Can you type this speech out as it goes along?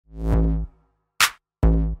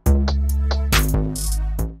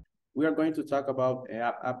We are going to talk about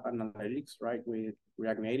app analytics, right, with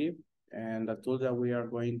React Native. And the tool that we are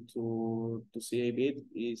going to see a bit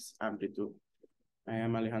is Amplitude. I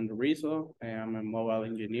am Alejandro Rizzo. I am a mobile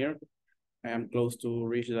engineer. I am close to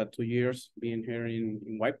reach the 2 years being here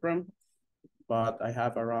in Ypres, but I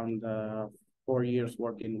have around 4 years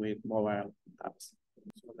working with mobile apps.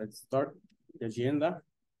 So let's start. The agenda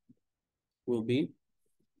will be,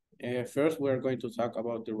 first, we're going to talk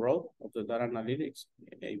about the role of the data analytics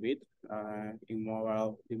a bit in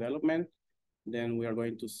mobile development. Then we are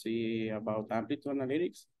going to see about Amplitude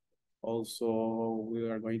Analytics. Also, we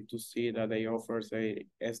are going to see that they offer a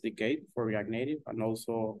SDK for React Native and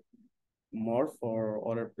also more for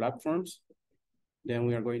other platforms. Then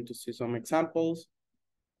we are going to see some examples.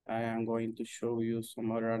 I am going to show you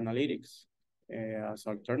some other analytics as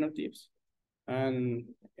alternatives and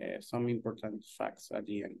some important facts at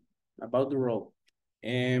the end about the role.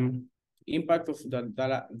 Impact of the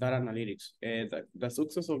data analytics. The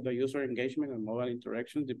success of the user engagement and mobile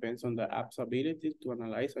interaction depends on the app's ability to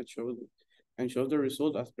analyze and show the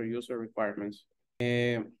result as per user requirements.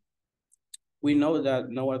 We know that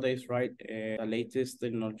nowadays, right, the latest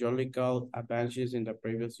technological advances in the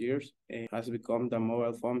previous years has become the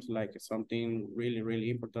mobile phones like something really,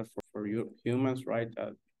 really important for humans, right?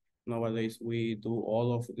 Nowadays, we do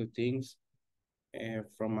all of the things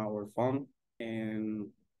from our phone.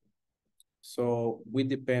 And so we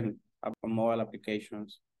depend on mobile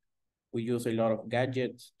applications. We use a lot of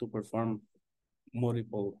gadgets to perform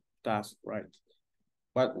multiple tasks, right?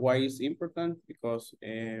 But why is important? Because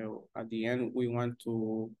at the end, we want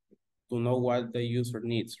to know what the user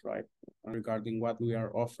needs, right? Regarding what we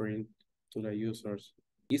are offering to the users.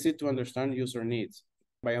 Easy to understand user needs.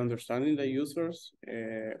 By understanding the users,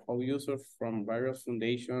 how users from various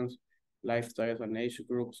foundations, lifestyles, and age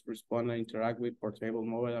groups respond and interact with portable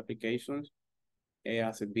mobile applications,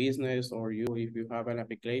 as a business or if you have an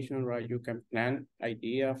application, right, you can plan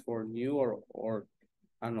idea for new or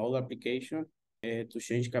an old application to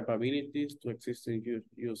change capabilities to existing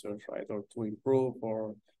users, right, or to improve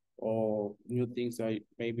or new things that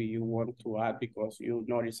maybe you want to add because you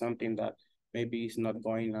notice something that maybe is not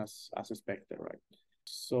going as expected, right?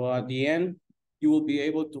 So at the end, you will be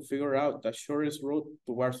able to figure out the shortest route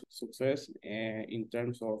towards success in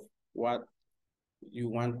terms of what you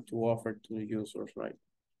want to offer to the users, right?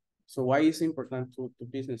 So why is important to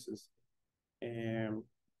businesses? Can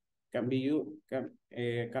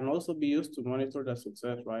also be used to monitor the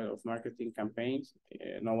success, right, of marketing campaigns.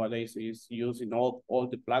 Nowadays, is used in all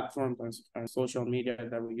the platforms and social media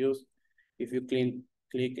that we use. If you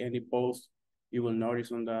click any post, you will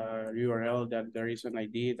notice on the URL that there is an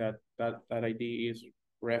ID that ID is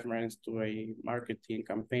reference to a marketing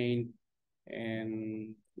campaign,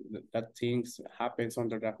 and that things happens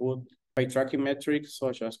under the hood. By tracking metrics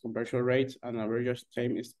such as conversion rates and average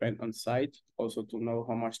time spent on site, also to know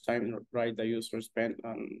how much time, right, the user spent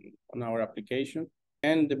on our application.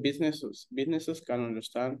 And the businesses can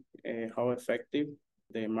understand how effective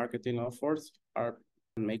the marketing efforts are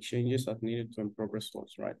and make changes as needed to improve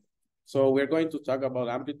results, right? So we're going to talk about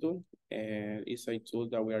Amplitude. It's a tool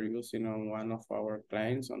that we are using on one of our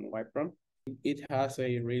clients on Ypres. It has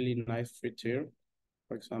a really nice feature.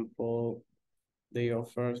 For example, they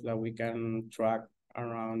offer that we can track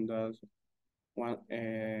around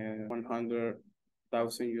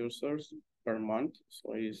 100,000 users per month.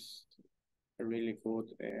 So it's a really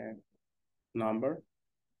good number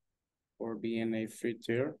for being a free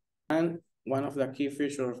tier. And one of the key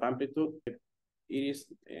features of Amplitude, it is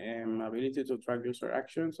ability to track user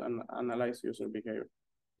actions and analyze user behavior.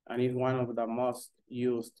 And it's one of the most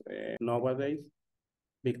used nowadays,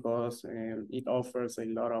 because it offers a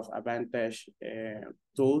lot of advantage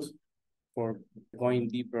tools for going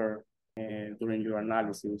deeper during your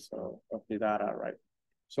analysis of the data, right?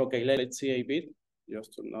 So, okay, let's see a bit,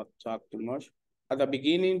 just to not talk too much. At the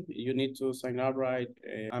beginning, you need to sign up, right?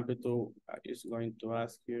 Amplitude is going to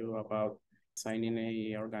ask you about signing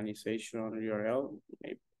a organization URL,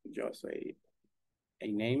 maybe just a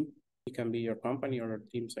name. It can be your company or your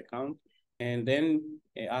team's account. And then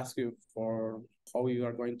ask you for how you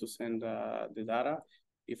are going to send the data.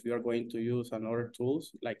 If you are going to use another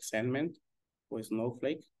tools like Sendment or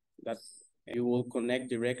Snowflake, that you will connect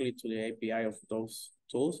directly to the API of those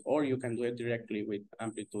tools, or you can do it directly with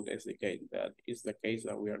Amplitude SDK. That is the case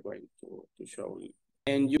that we are going to show you.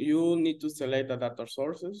 And you need to select the data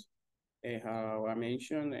sources. How I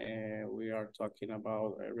mentioned, we are talking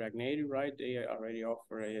about React Native, right? They already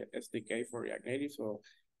offer a SDK for React Native, so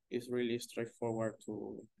it's really straightforward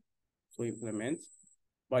to implement.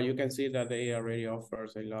 But you can see that they already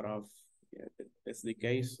offers a lot of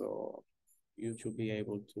SDKs, so you should be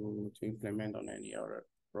able to implement on any other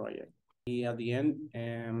project. At the end,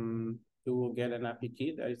 you will get an API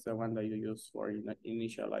key. That is the one that you use for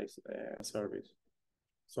initialize service.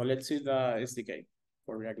 So let's see the SDK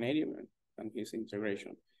for React Native and its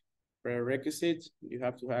integration. Prerequisites, you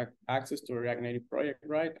have to have access to a React Native project,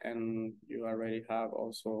 right? And you already have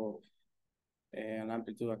also an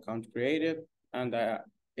Amplitude account created and the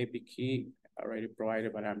API key already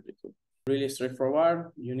provided by Amplitude. Really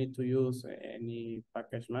straightforward. You need to use any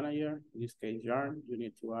package manager, in this case Yarn. You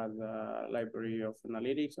need to add a library of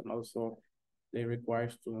analytics, and also they require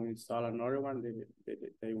to install another one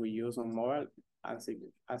that we use on mobile,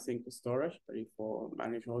 async storage, for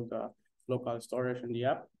manage all the local storage in the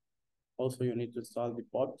app. Also, you need to install the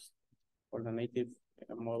pods for the native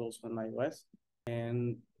models on iOS.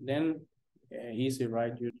 And then easy,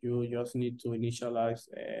 right? You just need to initialize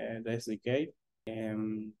the SDK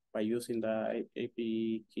by using the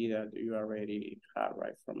API key that you already have,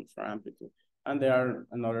 right, from Amplitude. And there are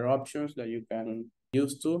another options that you can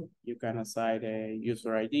use too. You can assign a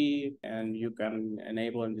user ID, and you can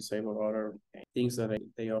enable and disable other things that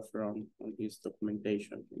they offer on this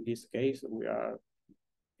documentation. In this case, we are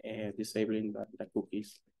disabling the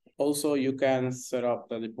cookies. Also, you can set up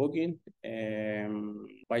the debugging.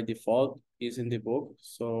 By default, is in debug,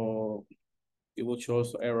 so it will show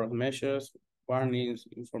error messages, warnings,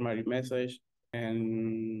 informative message,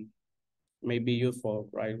 and may be useful,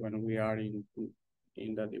 right, when we are in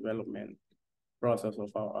the development process of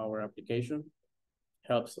our application.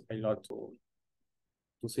 Helps a lot to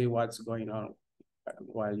see what's going on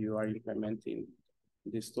while you are implementing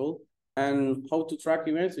this tool. And how to track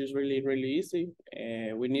events is really, really easy.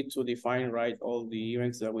 We need to define, right, all the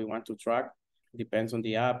events that we want to track. Depends on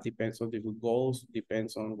the app, depends on the goals,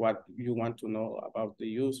 depends on what you want to know about the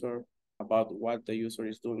user, about what the user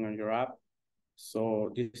is doing on your app.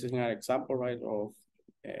 So this is an example, right, of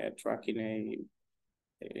tracking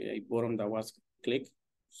a button that was clicked.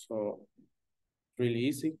 So really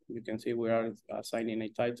easy. You can see we are assigning a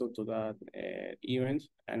title to that event,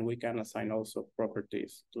 and we can assign also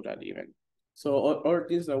properties to that event. So other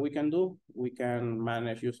things that we can do, we can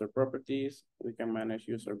manage user properties, we can manage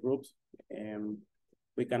user groups, and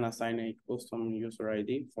we can assign a custom user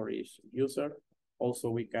ID for each user.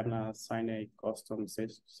 Also, we can assign a custom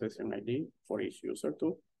session ID for each user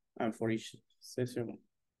too. And for each session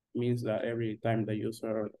means that every time the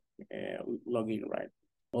user log in, right?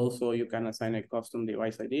 Also, you can assign a custom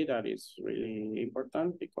device ID. That is really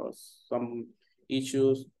important because some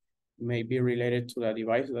issues may be related to the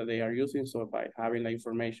device that they are using. So by having the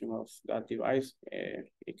information of that device,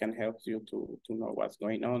 it can help you to know what's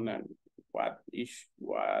going on and what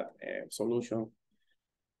solution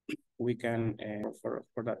we can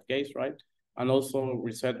for that case, right? And also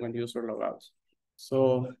reset when user logouts.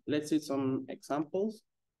 So let's see some examples.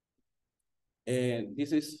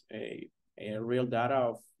 This is a real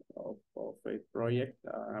data of a project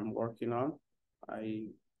I'm working on.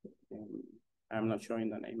 I'm not showing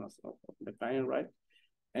the name of the client, right?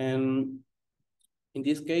 And in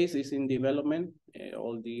this case, it's in development.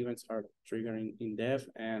 All the events are triggering in dev,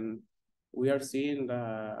 and we are seeing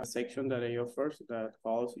the section that I offer that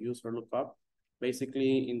calls user lookup.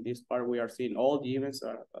 Basically, in this part, we are seeing all the events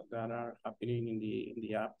that are happening in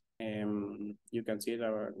the app. You can see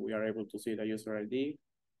that we are able to see the user ID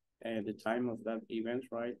and the time of that event,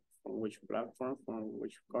 right? From which platform, from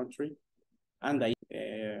which country, and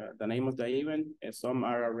the name of the event. Some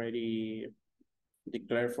are already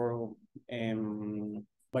declared for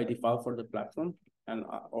by default for the platform, and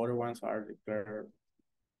other ones are declared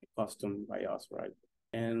custom by us, right?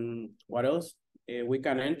 And what else? We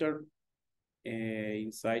can enter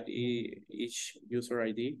inside each user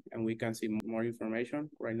ID, and we can see more information.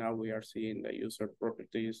 Right now, we are seeing the user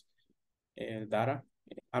properties data.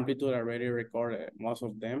 Amplitude already recorded most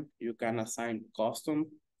of them. You can assign custom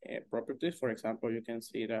properties. For example, you can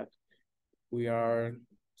see that we are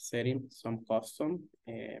setting some custom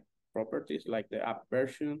properties like the app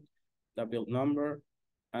version, the build number,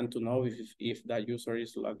 and to know if that user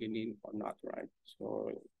is logging in or not, right?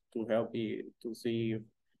 So to help you to see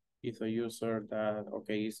if a user that,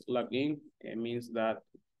 okay, is logged in, it means that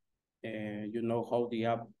you know how the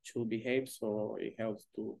app should behave. So it helps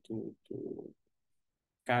to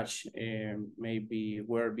catch maybe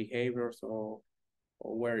weird behaviors or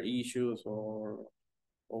weird issues or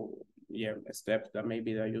yeah, steps that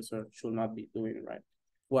maybe the user should not be doing, right?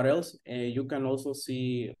 What else? You can also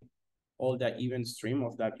see all the event stream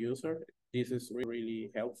of that user. This is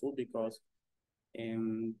really helpful because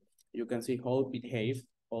you can see how it behaves,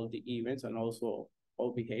 all the events, and also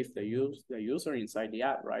how behaves the user inside the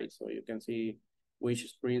app, right? So you can see which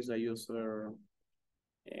screens the user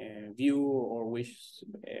view or which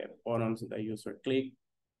buttons the user click,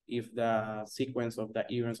 if the sequence of the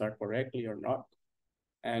events are correctly or not.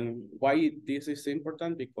 And why this is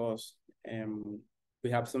important? Because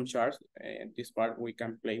we have some charts, and this part we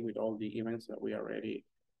can play with all the events that we already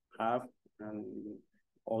have and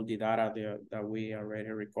all the data that we already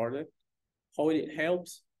recorded. How it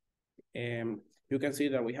helps, you can see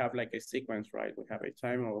that we have like a sequence, right? We have a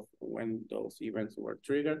time of when those events were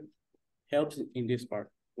triggered. Helps in this part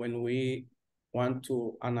when we want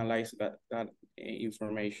to analyze that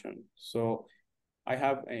information. So I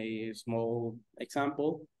have a small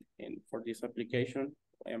example for this application.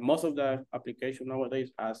 Most of the application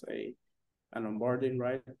nowadays has an onboarding,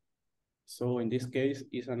 right? So in this case,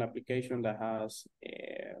 it's an application that has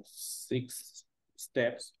 6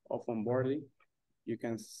 steps of onboarding. You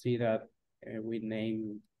can see that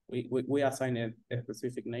we assign a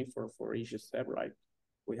specific name for each step, right?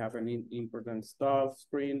 We have an important stuff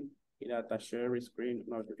screen, data share screen,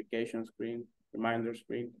 notification screen, reminder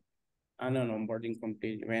screen, and an onboarding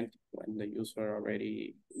complete event when the user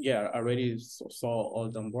already saw all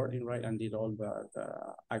the onboarding, right, and did all the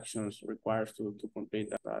actions required to complete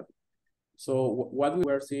that. So what we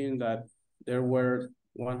were seeing that there were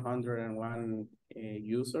 101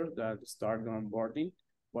 users that started onboarding,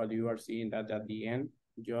 while you are seeing that at the end,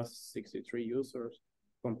 just 63 users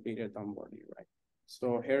completed onboarding, right?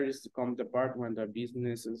 So here is come the part when the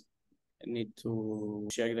businesses need to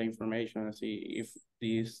check the information and see if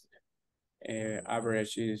this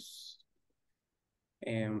average is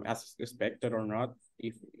as expected or not.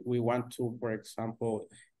 If we want to, for example,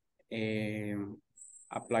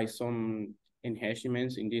 apply some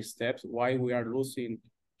enhancements in these steps, why we are losing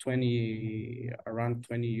around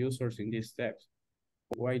 20 users in these steps,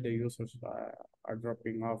 why the users are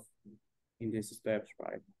dropping off in these steps,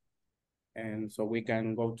 right? And so we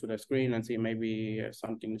can go to the screen and see maybe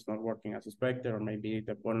something is not working as expected, or maybe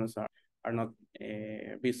the buttons are not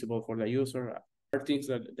visible for the user. Are things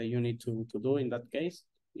that you need to do in that case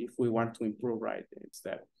if we want to improve, right,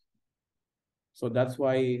 steps. So that's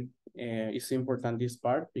why it's important, this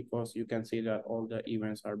part, because you can see that all the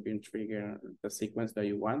events are being triggered, the sequence that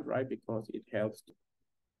you want, right? Because it helps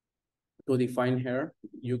to define here.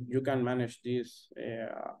 You can manage this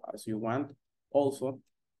as you want. Also,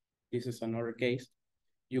 this is another case.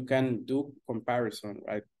 You can do comparison,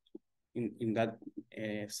 right? In that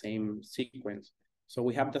same sequence. So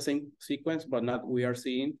we have the same sequence, but not we are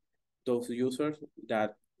seeing those users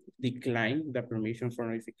that decline the permission for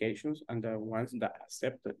notifications and the ones that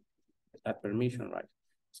accepted that permission, right?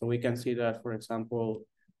 So we can see that, for example,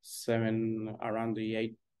 around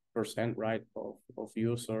the 8%, right, of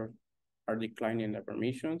users are declining the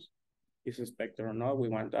permissions. Is expected or not? We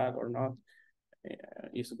want that or not?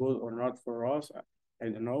 Is good or not for us? I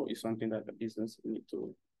don't know. It's something that the business need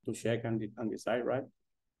to check and decide, right?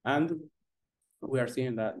 And we are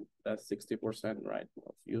seeing that 60%, right,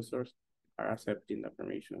 of users are accepting the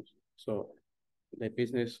permissions. So the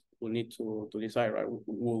business will need to decide, right?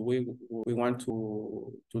 Will we want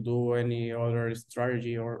to do any other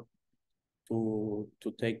strategy or to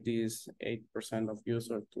take this 8% of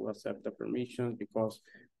users to accept the permissions, because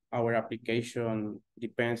our application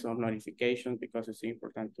depends on notifications, because it's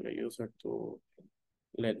important to the user to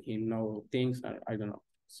let him know things. I don't know.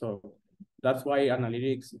 So that's why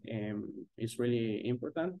analytics is really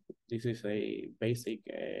important. This is a basic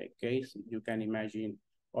case. You can imagine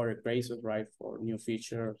other cases, right, for new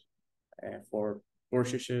features, for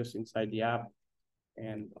purchases inside the app,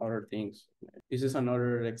 and other things. This is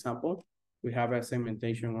another example. We have a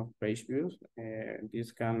segmentation of page views.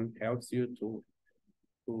 This can help you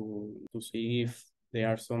to see if there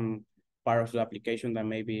are some parts of the application that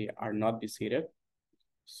maybe are not visited.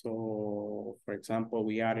 So, for example,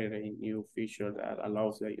 we added a new feature that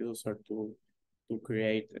allows the user to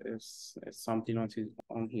create something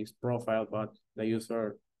on his profile, but the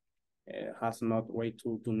user has not way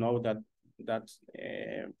to know that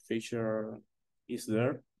feature is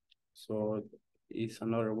there. So it's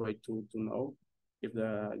another way to know if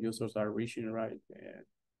the users are reaching, right,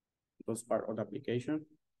 those part of the application.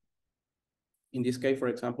 In this case, for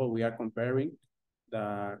example, we are comparing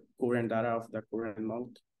the current data of the current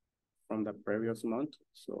month from the previous month.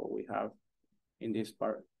 So we have in this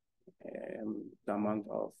part the amount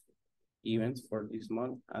of events for this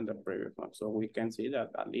month and the previous month. So we can see that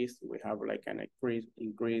at least we have like an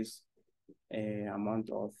increase amount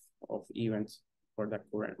of events for the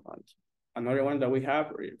current month. Another one that we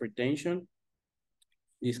have, retention.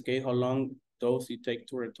 In this case, how long does it take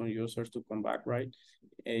to return users to come back, right?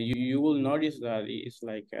 You will notice that it's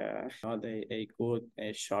like not a good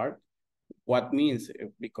chart, what means,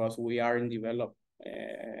 because we are in development,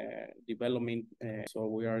 so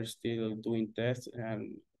we are still doing tests,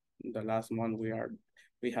 and the last month we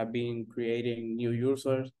have been creating new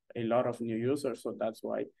users, a lot of new users, so that's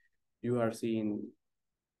why you are seeing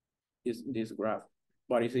this graph.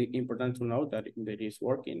 But it's important to know that it is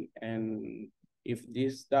working, and if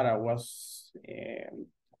this data was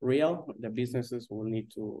real, the businesses will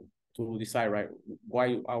need to decide, right,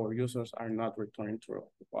 why our users are not returning to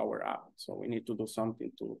our app. So we need to do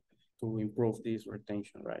something to improve this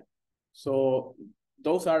retention, right? So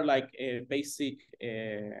those are like basic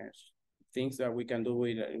things that we can do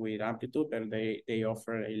with Amplitude, and they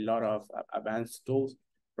offer a lot of advanced tools.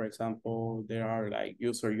 For example, there are like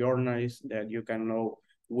user journeys that you can know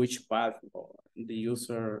which path the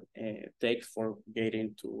user takes for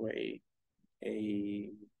getting to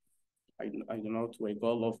I don't know, to a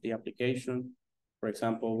goal of the application. For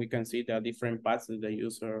example, we can see the different paths that the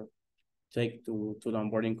user take to the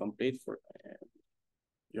onboarding complete, for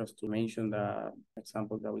just to mention the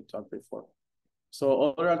example that we talked before.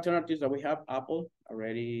 So other alternatives that we have, Apple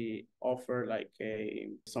already offer like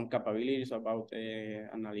some capabilities about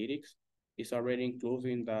analytics. It's already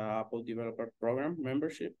included in the Apple Developer Program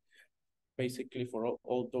membership, basically for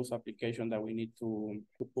all those applications that we need to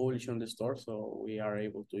publish on the store. So we are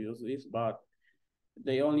able to use this, but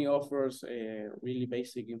they only offers really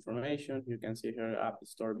basic information. You can see here App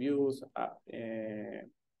Store views,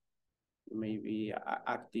 maybe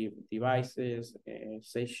active devices,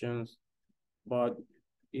 sessions, but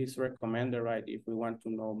it's recommended, right, if we want to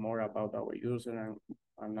know more about our user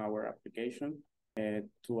and our application,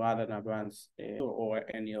 to add an advanced or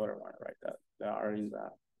any other one, right, that are in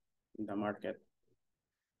the market.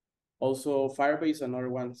 Also, Firebase, another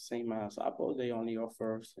one, same as Apple, they only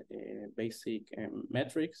offers basic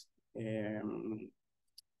metrics.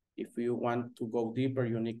 If you want to go deeper,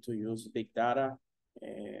 you need to use big data.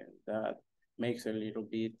 That makes it a little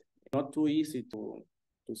bit not too easy to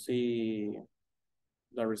see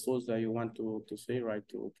the results that you want to see, right?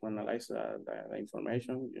 To analyze the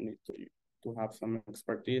information, you need to have some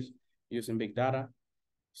expertise using big data.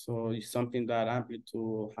 So it's something that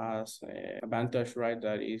Amplitude has advantage, right?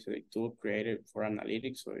 That is a tool created for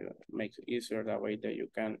analytics, so it makes it easier that way that you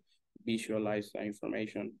can visualize the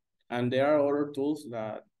information. And there are other tools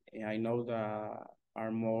that I know that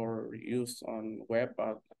are more used on web,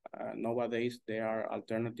 but nowadays they are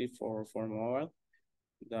alternative for mobile,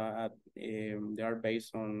 that they are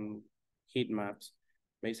based on heat maps.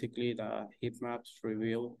 Basically, the heat maps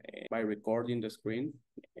reveal by recording the screen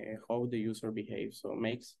how the user behaves. So it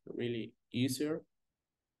makes it really easier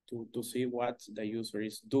to see what the user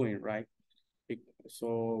is doing, right?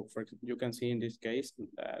 So you can see in this case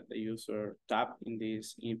that the user tap in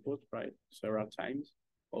this input, right, several times.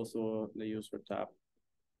 Also, the user tap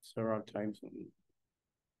several times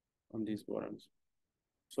on these buttons.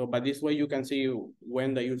 So, but this way you can see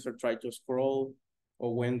when the user tried to scroll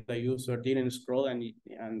or when the user didn't scroll and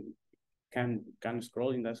can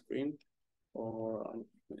scroll in the screen, or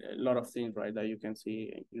a lot of things, right, that you can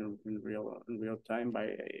see in real time by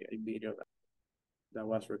a video that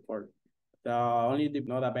was recorded. The only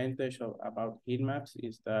not advantage about heat maps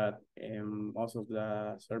is that most of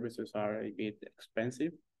the services are a bit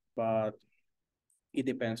expensive, but it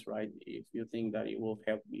depends, right? If you think that it will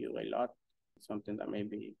help you a lot, something that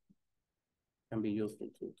maybe can be useful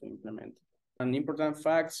to implement. An important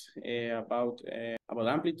facts about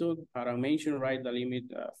Amplitude, I mentioned, right, the limit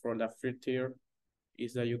for the free tier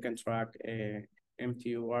is that you can track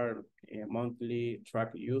MTUR monthly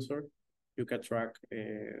track user. You can track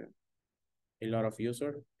a lot of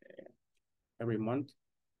user every month.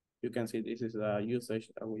 You can see this is the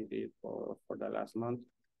usage that we did for the last month.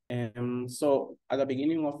 So at the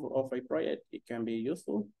beginning of a project, it can be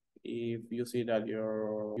useful if you see that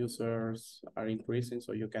your users are increasing,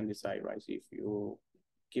 so you can decide, right, if you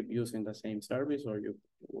keep using the same service or you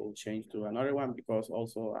will change to another one, because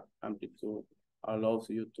also Amplitude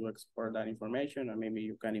allows you to export that information and maybe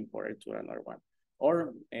you can import it to another one,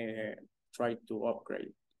 or try to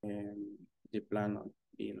upgrade the plan on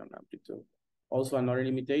being on Amplitude. Also, another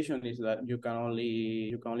limitation is that you can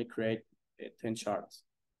only create 10 charts.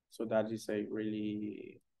 So that is a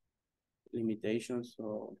really limitation.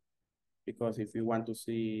 So because if you want to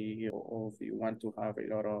see, or if you want to have a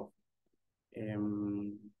lot of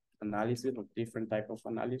analysis of different type of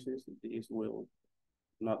analysis, this will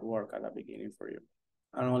not work at the beginning for you.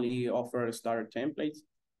 I only offer starter templates,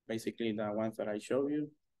 basically the ones that I show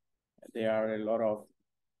you. There are a lot of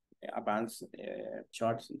advanced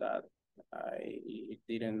charts that I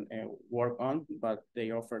didn't work on, but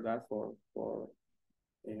they offer that for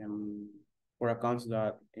accounts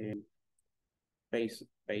that paid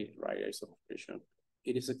right subscription.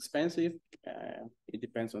 It is expensive. It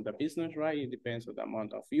depends on the business, right? It depends on the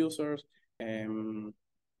amount of users.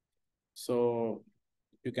 So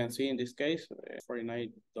you can see in this case,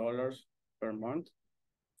 $49 per month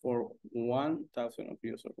for 1,000 of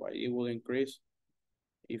users, right? It will increase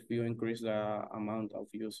if you increase the amount of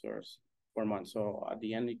users per month. So at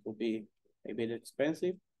the end, it could be a bit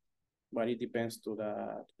expensive, but it depends to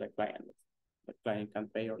the client. The client can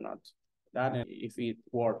pay or not. That and if it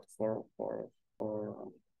worked for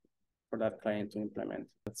that client to implement.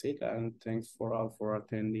 That's it, and thanks for all for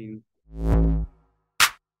attending.